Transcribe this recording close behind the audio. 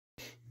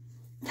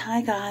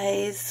Hi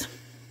guys,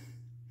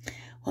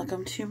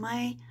 welcome to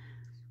my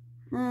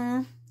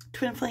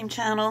Twin Flame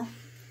channel.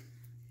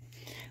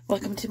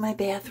 Welcome to my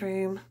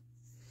bathroom.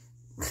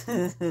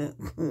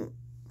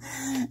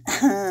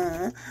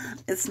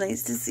 It's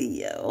nice to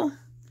see you.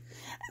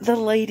 The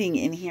lighting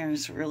in here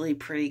is really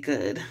pretty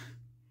good.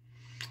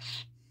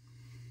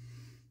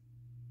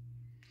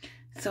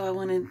 So I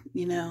wanted,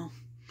 you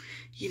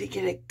to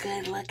get a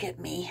good look at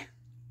me.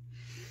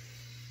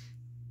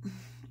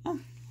 Oh,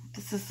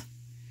 this is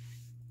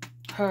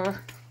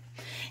her.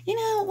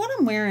 What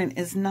I'm wearing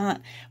is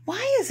not...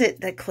 Why is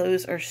it that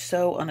clothes are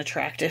so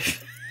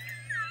unattractive?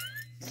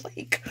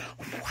 Like,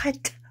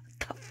 what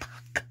the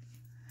fuck?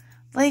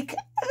 Like,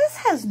 this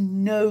has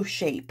no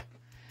shape.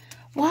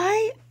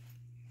 Why?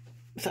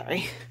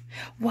 Sorry.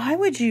 Why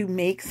would you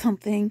make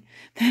something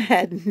that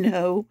had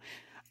no...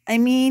 I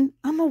mean,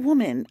 I'm a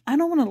woman. I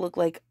don't want to look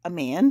like a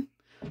man.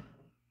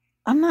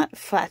 I'm not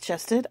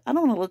flat-chested. I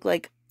don't want to look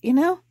like,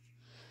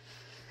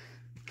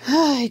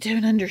 I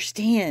don't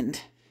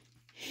understand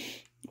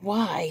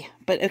why.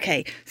 But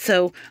okay,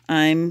 so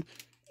I'm,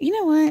 you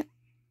know what?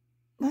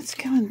 Let's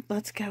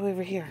go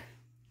over here.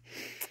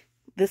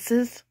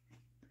 There's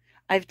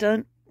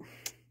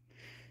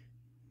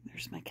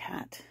my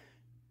cat.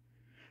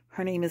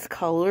 Her name is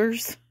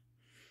Colors.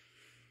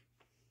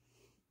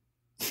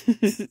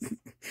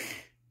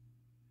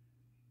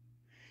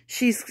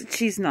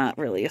 She's not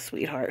really a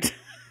sweetheart.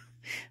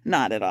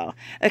 Not at all.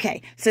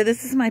 Okay, so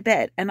this is my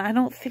bed, and I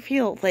don't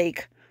feel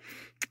like,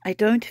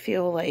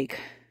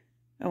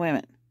 oh, wait a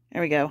minute.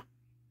 There we go.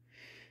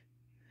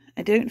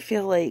 I don't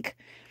feel like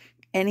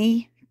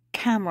any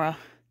camera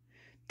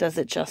does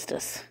it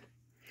justice.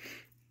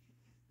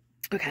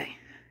 Okay.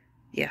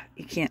 Yeah,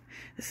 you can't.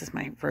 This is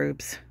my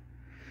robes.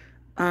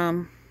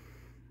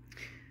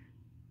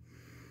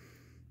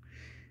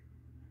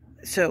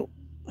 So,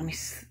 let me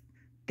see.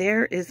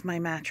 There is my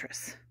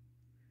mattress.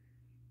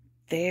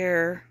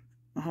 There,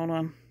 hold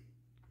on,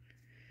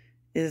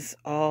 is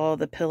all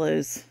the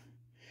pillows.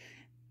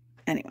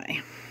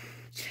 Anyway,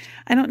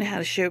 I don't know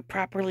how to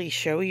properly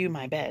show you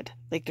my bed.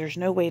 Like, there's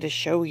no way to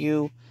show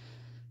you,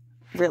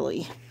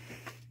 really.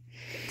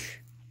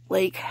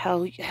 Like,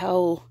 how,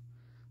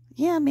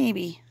 yeah,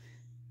 maybe.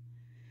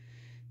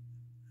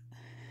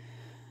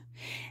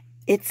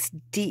 It's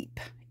deep.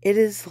 It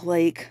is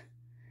like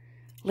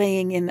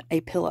laying in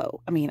a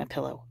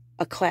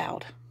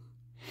cloud.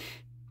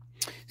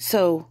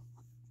 So,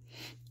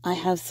 I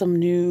have some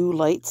new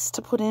lights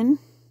to put in.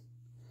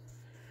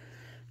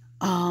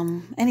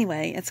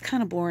 Anyway, it's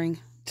kind of boring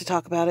to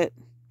talk about it.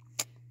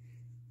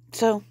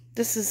 So,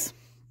 this is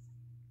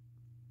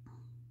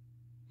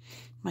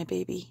my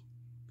baby.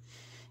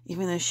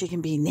 Even though she can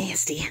be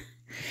nasty.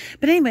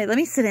 But anyway, let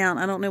me sit down.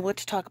 I don't know what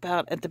to talk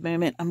about at the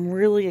moment. I'm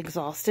really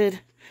exhausted.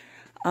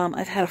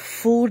 I've had a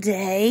full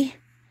day.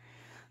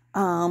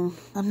 I'm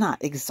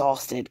not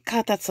exhausted.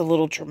 God, that's a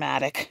little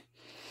dramatic.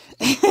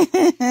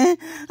 I'm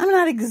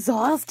not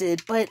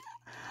exhausted, but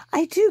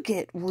I do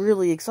get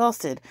really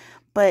exhausted.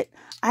 But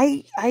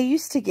I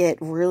used to get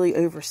really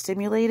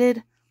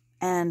overstimulated,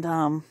 and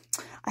I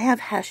have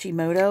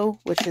Hashimoto,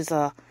 which is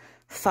a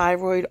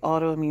thyroid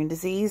autoimmune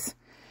disease,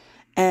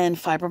 and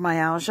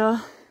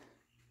fibromyalgia.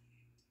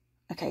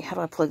 Okay, how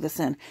do I plug this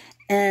in?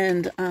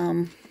 And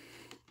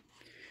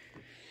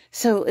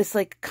so it's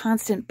like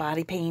constant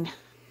body pain.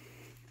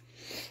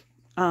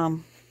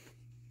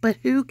 But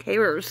who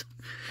cares?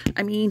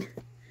 I mean,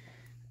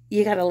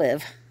 you gotta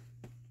live.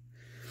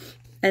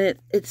 And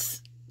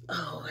it's,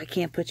 oh, I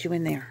can't put you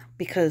in there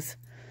because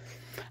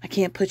I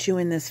can't put you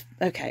in this.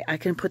 Okay, I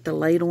can put the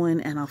light on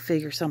and I'll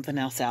figure something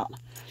else out.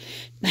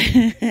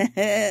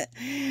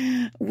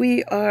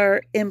 We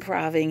are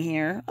improvising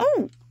here.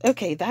 Oh,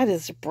 okay, that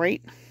is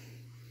bright.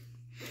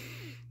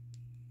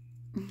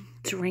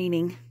 It's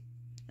raining.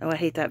 Oh, I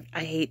hate that.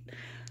 Okay.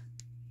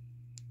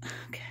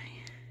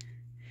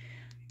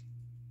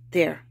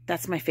 There,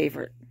 that's my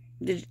favorite.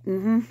 But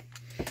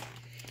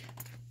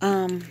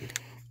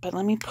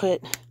let me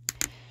put...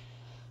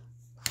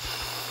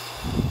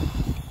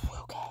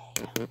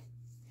 Okay.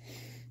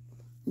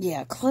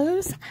 Yeah,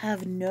 clothes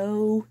have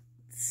no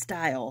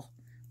style.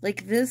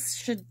 Like, this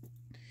should...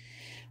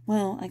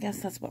 Well, I guess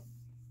that's what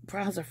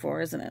bras are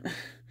for, isn't it?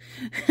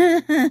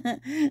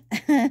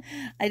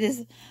 I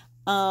just...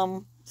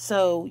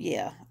 So,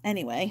 yeah.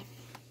 Anyway.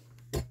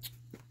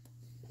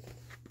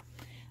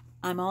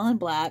 I'm all in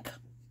black.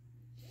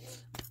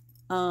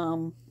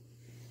 I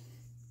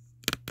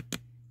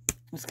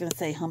was going to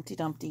say Humpty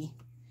Dumpty,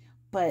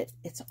 but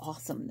it's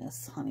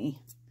awesomeness, honey.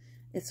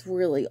 It's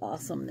really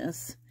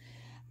awesomeness.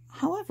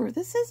 However,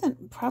 this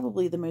isn't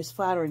probably the most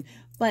flattering,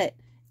 but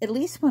at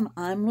least when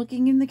I'm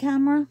looking in the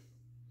camera,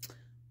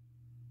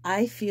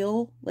 I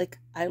feel like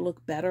I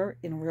look better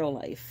in real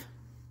life.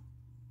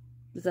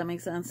 Does that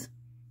make sense?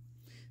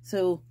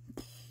 So,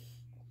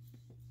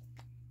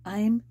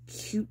 I'm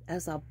cute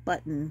as a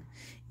button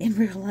in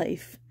real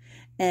life.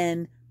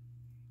 And,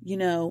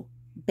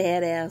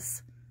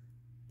 badass,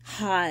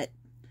 hot,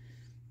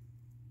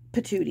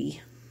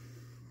 patootie.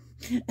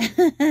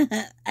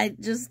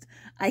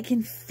 I I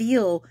can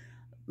feel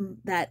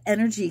that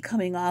energy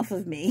coming off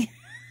of me.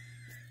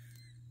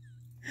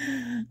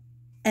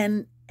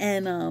 and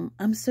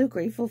I'm so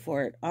grateful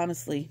for it,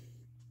 honestly.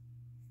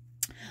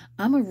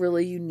 I'm a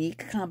really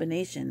unique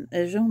combination.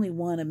 There's only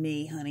one of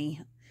me,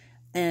 honey.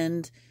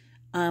 And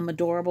I'm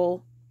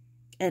adorable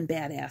and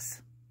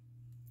badass.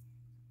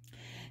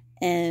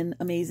 And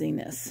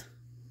amazingness.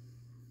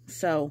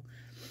 So,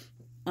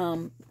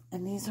 and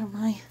these are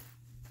my,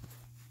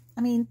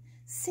 I mean,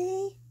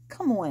 see?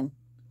 Come on.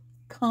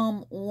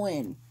 Come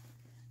on.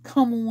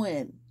 Come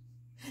on.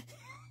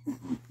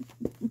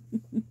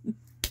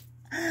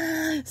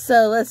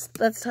 So let's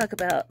talk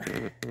about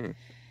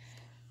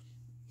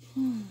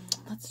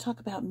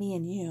me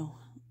and you.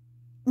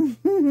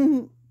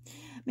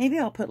 Maybe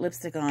I'll put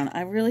lipstick on.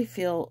 I really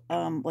feel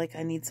like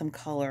I need some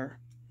color.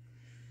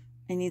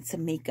 I need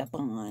some makeup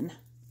on.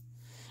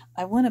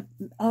 I want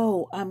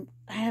to,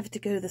 I have to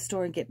go to the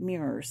store and get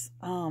mirrors.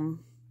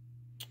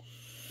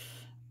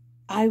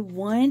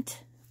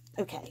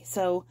 Okay,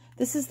 so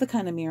this is the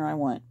kind of mirror I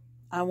want.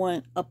 I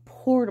want a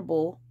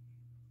portable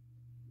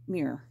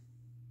mirror,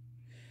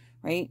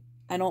 right?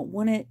 I don't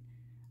want it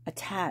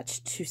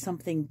attached to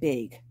something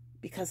big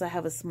because I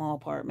have a small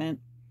apartment.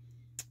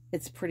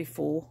 It's pretty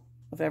full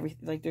of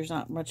everything. Like, there's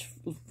not much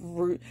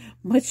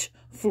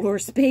floor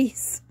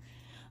space.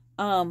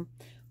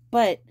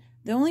 But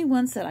the only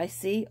ones that I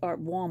see are at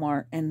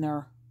Walmart, and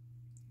they're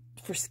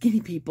for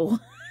skinny people.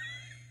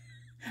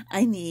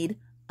 I need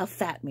a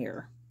fat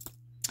mirror.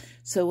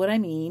 So what I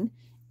mean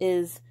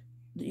is,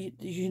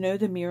 you know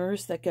the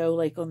mirrors that go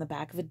like on the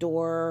back of a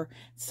door,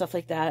 stuff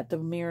like that. The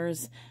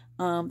mirrors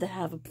that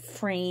have a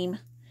frame,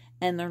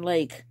 and they're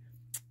like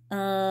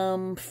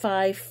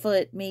 5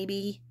 foot,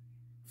 maybe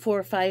 4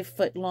 or 5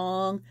 foot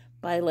long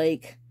by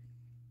like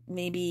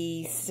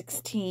maybe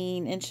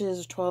 16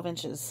 inches or 12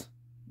 inches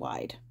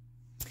wide.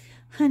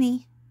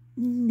 Honey,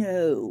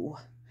 no.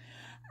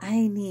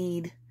 I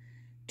need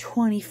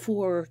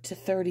 24 to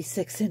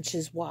 36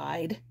 inches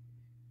wide.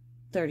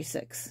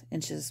 36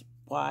 inches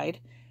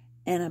wide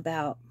and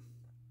about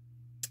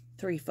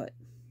 3 foot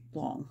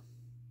long.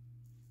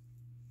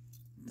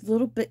 A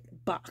little bit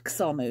box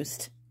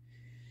almost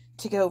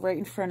to go right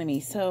in front of me.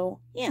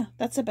 So yeah,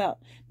 that's about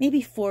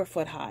maybe 4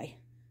 foot high.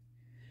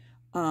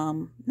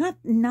 Not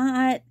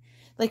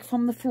like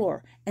from the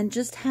floor, and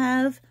just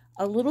have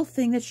a little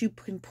thing that you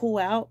can pull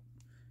out,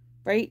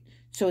 right?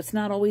 So it's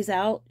not always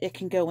out. It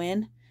can go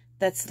in.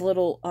 That's a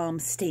little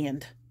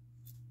stand.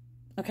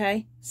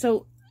 Okay,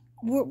 so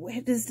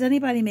does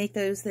anybody make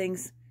those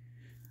things?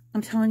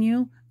 I'm telling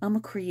you, I'm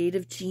a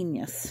creative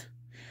genius.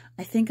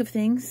 I think of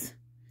things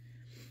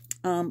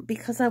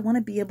because I want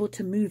to be able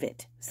to move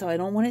it. So I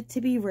don't want it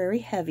to be very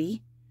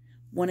heavy.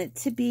 Want it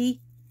to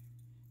be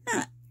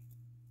not,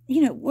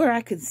 you know, where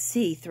I could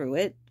see through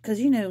it.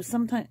 Because, you know,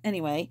 sometimes,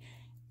 anyway,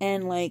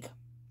 and like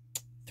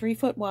 3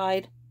 foot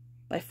wide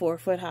by 4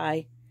 foot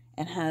high,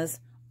 and has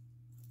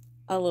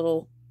a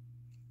little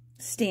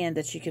stand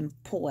that you can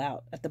pull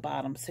out at the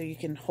bottom so you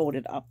can hold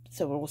it up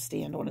so it will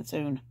stand on its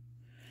own.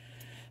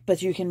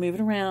 But you can move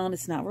it around.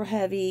 It's not real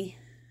heavy.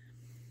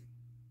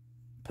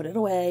 Put it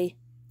away.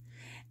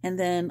 And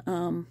then,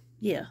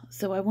 yeah,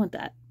 so I want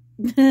that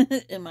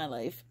in my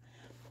life.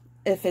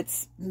 If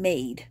it's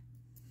made.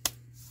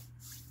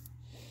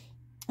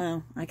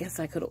 Oh, I guess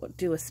I could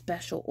do a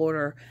special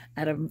order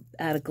at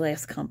a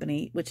glass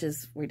company, which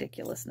is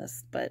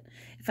ridiculousness. But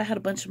if I had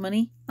a bunch of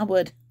money, I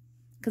would.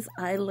 Because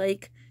I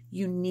like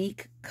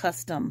unique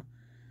custom.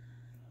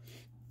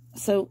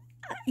 So,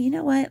 you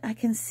know what? I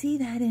can see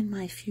that in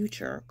my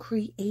future,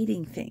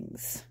 creating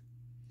things.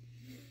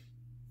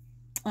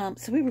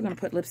 So we were going to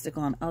put lipstick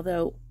on,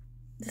 although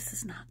this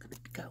is not going to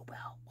go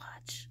well.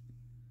 Watch.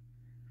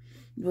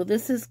 Well,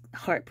 this is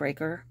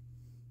Heartbreaker.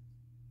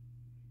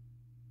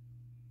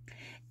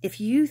 If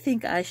you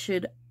think I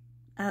should...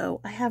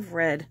 Oh, I have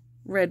red.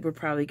 Red would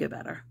probably go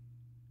better.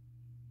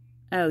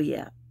 Oh,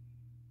 yeah.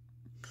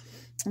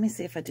 Let me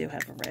see if I do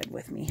have a red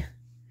with me.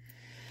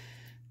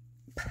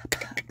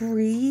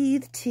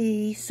 Breathe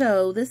tea.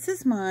 So, this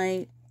is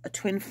my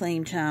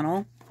TWinflame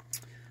channel.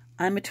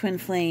 I'm a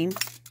TWinflame.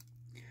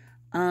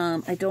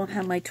 I don't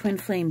have my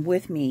TWinflame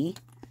with me.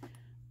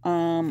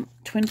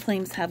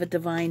 TWinflames have a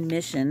divine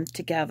mission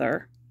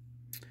together.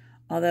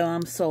 Although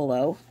I'm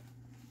solo.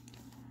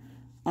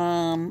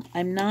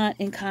 I'm not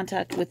in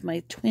contact with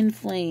my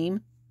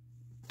TWinflame.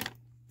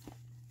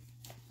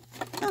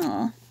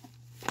 Oh.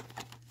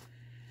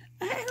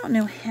 I don't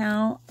know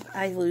how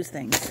I lose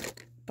things.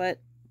 But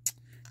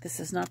this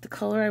is not the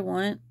color I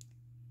want.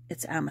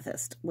 It's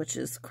amethyst, which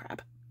is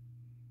crap.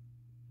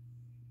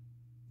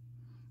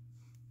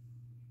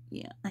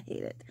 Yeah, I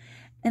hate it.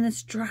 And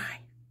it's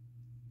dry.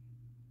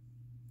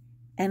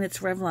 And it's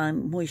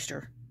Revlon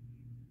Moisture.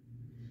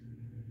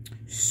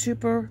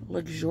 Super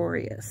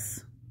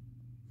luxurious.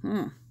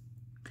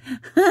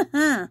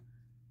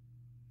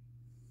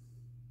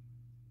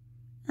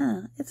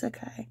 It's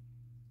okay.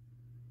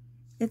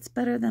 It's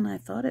better than I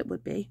thought it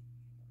would be.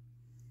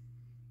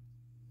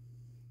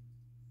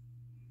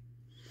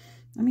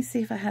 Let me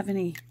see if I have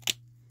any.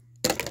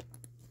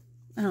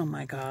 Oh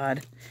my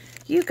God.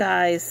 You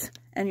guys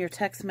and your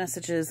text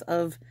messages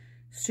of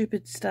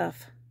stupid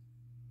stuff.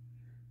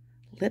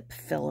 Lip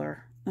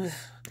filler. Ugh.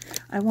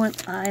 I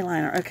want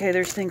eyeliner. Okay,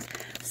 there's things.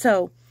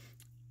 So,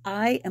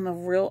 I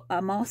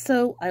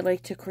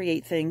like to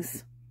create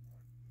things.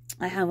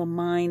 I have a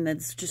mind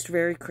that's just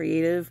very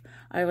creative.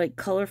 I like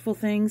colorful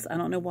things. I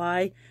don't know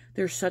why.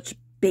 There's such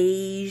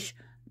beige,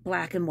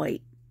 black and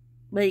white.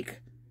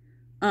 Like,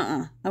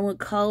 I want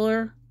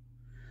color,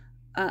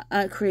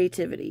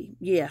 creativity.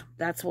 Yeah,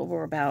 that's what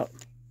we're about.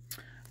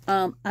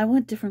 I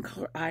want different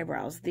color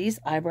eyebrows. These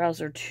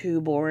eyebrows are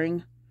too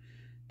boring.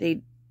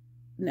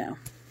 No.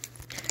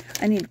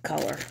 I need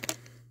color.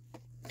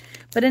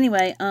 But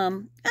anyway,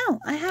 oh,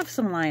 I have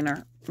some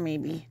liner,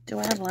 maybe. Do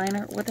I have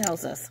liner? What the hell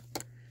is this?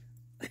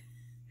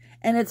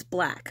 And it's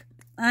black.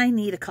 I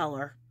need a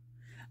color.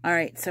 All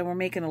right, so we're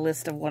making a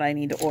list of what I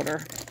need to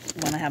order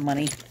when I have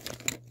money.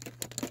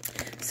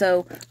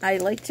 So I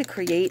like to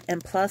create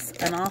and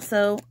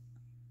also,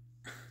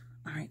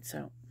 all right,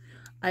 so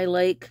I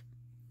like,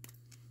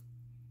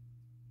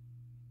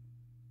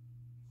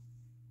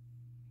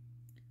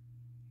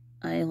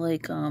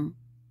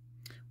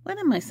 what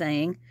am I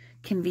saying?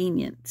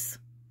 Convenience.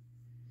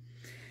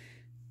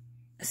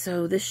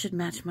 So this should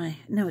match my,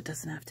 no, it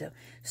doesn't have to.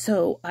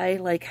 So I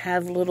like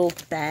have little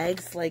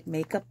bags, like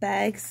makeup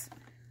bags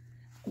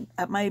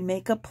at my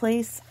makeup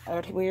place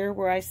out here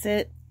where I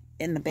sit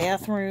in the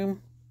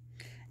bathroom.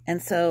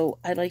 And so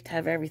I like to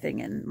have everything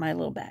in my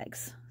little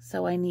bags.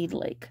 So I need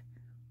like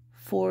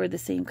 4 of the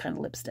same kind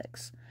of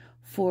lipsticks,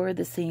 4 of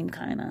the same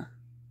kind of,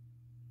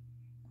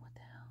 what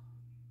the hell?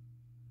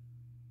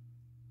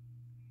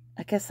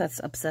 I guess that's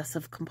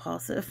obsessive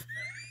compulsive.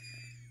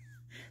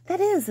 That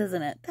is,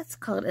 isn't it? That's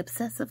called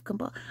obsessive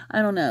compulsive.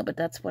 I don't know, but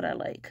that's what I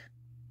like.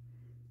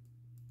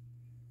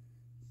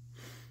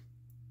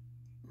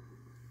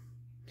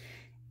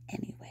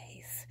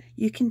 Anyways,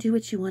 you can do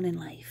what you want in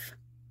life.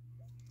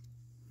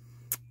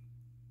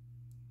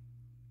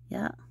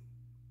 Yeah.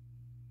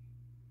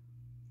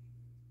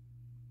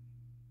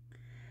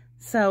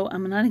 So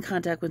I'm not in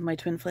contact with my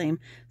twin flame.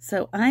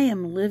 So I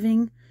am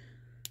living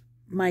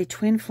my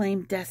twin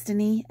flame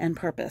destiny and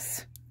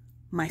purpose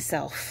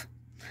myself.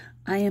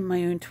 I am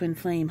my own twin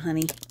flame,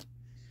 honey.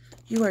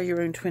 You are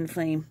your own twin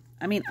flame.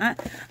 I mean, I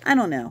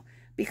don't know.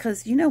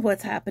 Because you know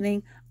what's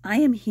happening? I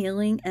am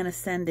healing and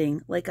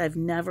ascending like I've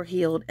never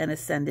healed and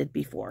ascended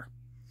before.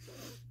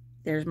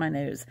 There's my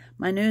nose.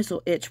 My nose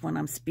will itch when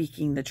I'm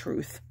speaking the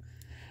truth.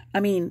 I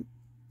mean,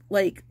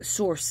 like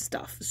source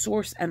stuff.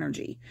 Source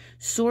energy.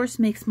 Source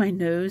makes my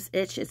nose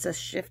itch. It's a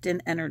shift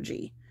in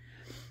energy.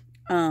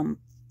 What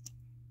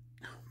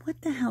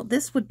the hell?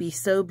 This would be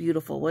so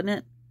beautiful, wouldn't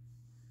it?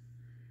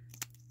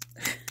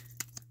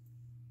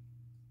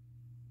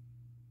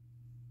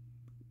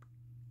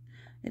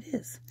 It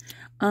is.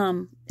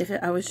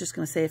 I was just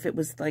going to say if it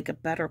was like a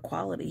better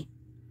quality.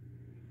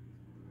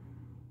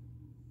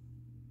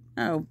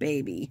 Oh,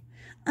 baby.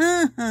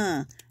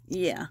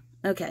 Yeah.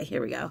 Okay,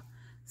 here we go.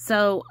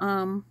 So,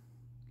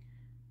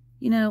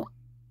 you know,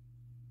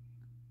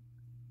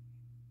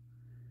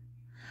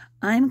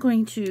 I'm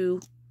going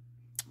to,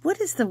 what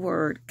is the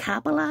word?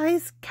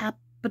 Capitalize?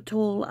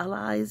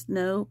 Capitalize?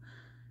 No.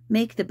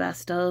 Make the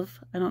best of.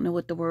 I don't know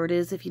what the word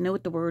is. If you know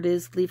what the word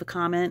is, leave a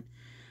comment.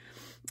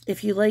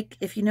 If you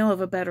know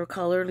of a better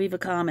color, leave a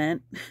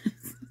comment.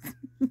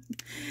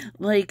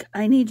 Like,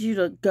 I need you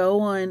to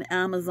go on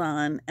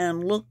Amazon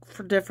and look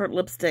for different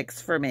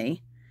lipsticks for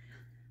me.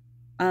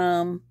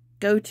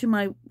 Go to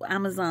my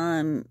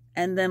Amazon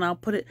and then I'll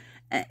put it,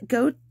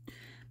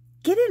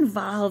 get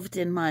involved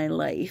in my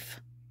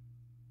life.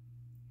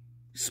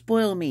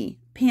 Spoil me,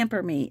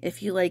 pamper me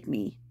if you like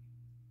me.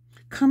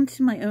 Come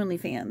to my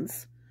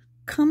OnlyFans.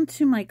 Come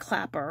to my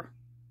Clapper.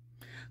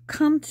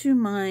 Come to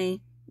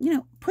my,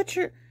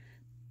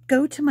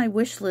 go to my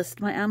wish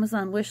list, my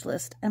Amazon wish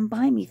list, and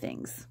buy me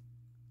things.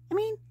 I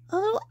mean, a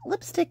little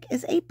lipstick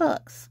is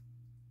 $8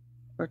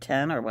 or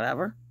 10 or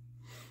whatever.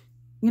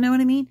 You know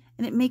what I mean?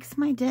 And it makes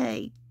my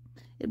day.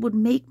 It would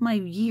make my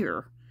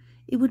year.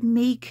 It would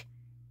make,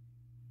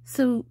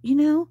 so,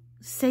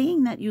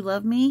 saying that you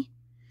love me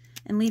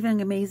and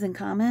leaving amazing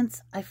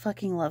comments, I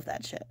fucking love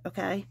that shit,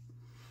 okay?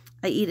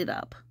 I eat it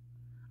up.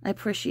 I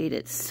appreciate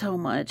it so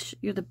much.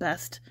 You're the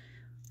best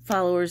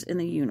followers in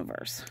the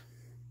universe.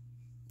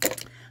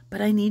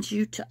 But I need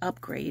you to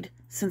upgrade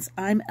since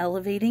I'm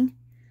elevating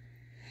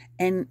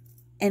and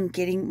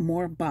getting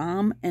more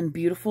bomb and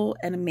beautiful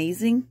and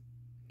amazing.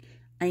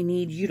 I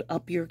need you to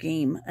up your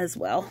game as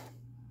well.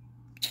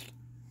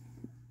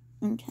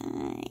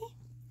 Okay.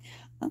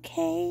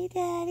 Okay,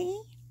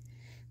 Daddy.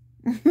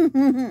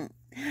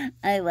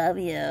 I love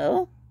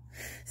you.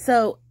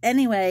 So,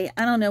 anyway,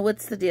 I don't know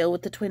what's the deal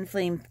with the twin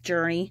flame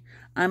journey.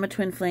 I'm a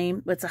twin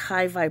flame, but it's a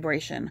high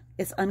vibration.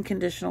 It's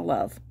unconditional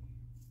love.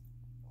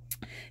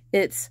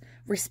 It's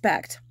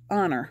respect,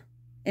 honor,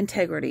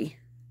 integrity.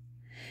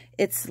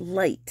 It's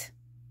light.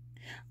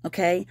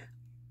 Okay?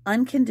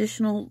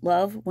 Unconditional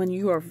love, when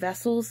you are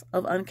vessels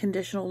of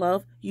unconditional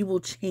love, you will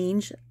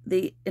change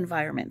the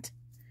environment.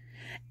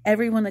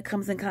 Everyone that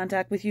comes in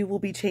contact with you will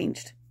be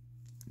changed.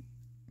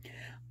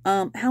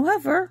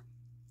 However,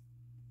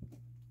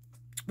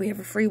 we have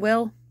a free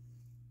will.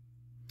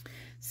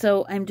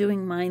 So I'm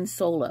doing mine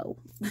solo.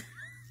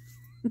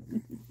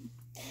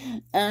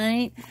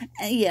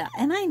 Yeah,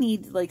 and I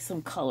need like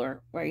some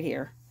color right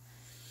here.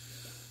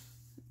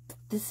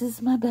 This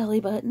is my belly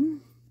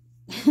button.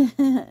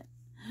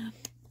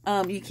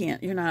 You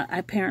can't,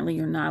 apparently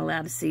you're not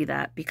allowed to see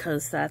that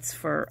because that's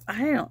for,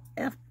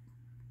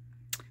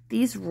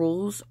 these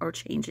rules are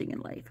changing in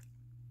life.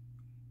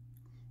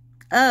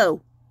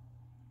 Oh,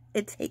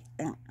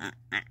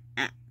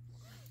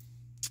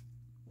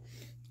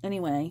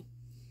 anyway,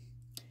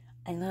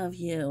 I love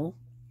you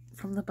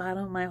from the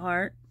bottom of my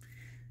heart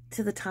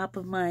to the top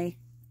of my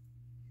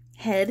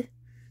head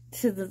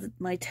to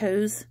my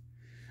toes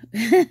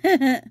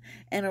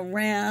and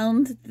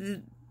around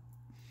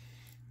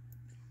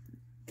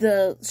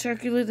the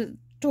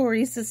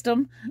circulatory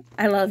system.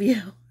 I love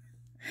you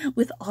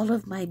with all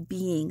of my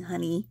being,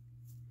 honey.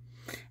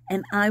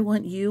 And I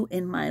want you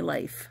in my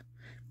life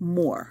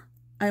more.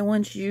 I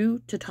want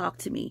you to talk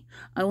to me.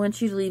 I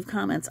want you to leave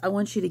comments. I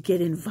want you to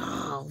get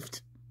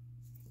involved.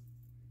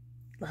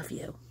 Love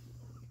you.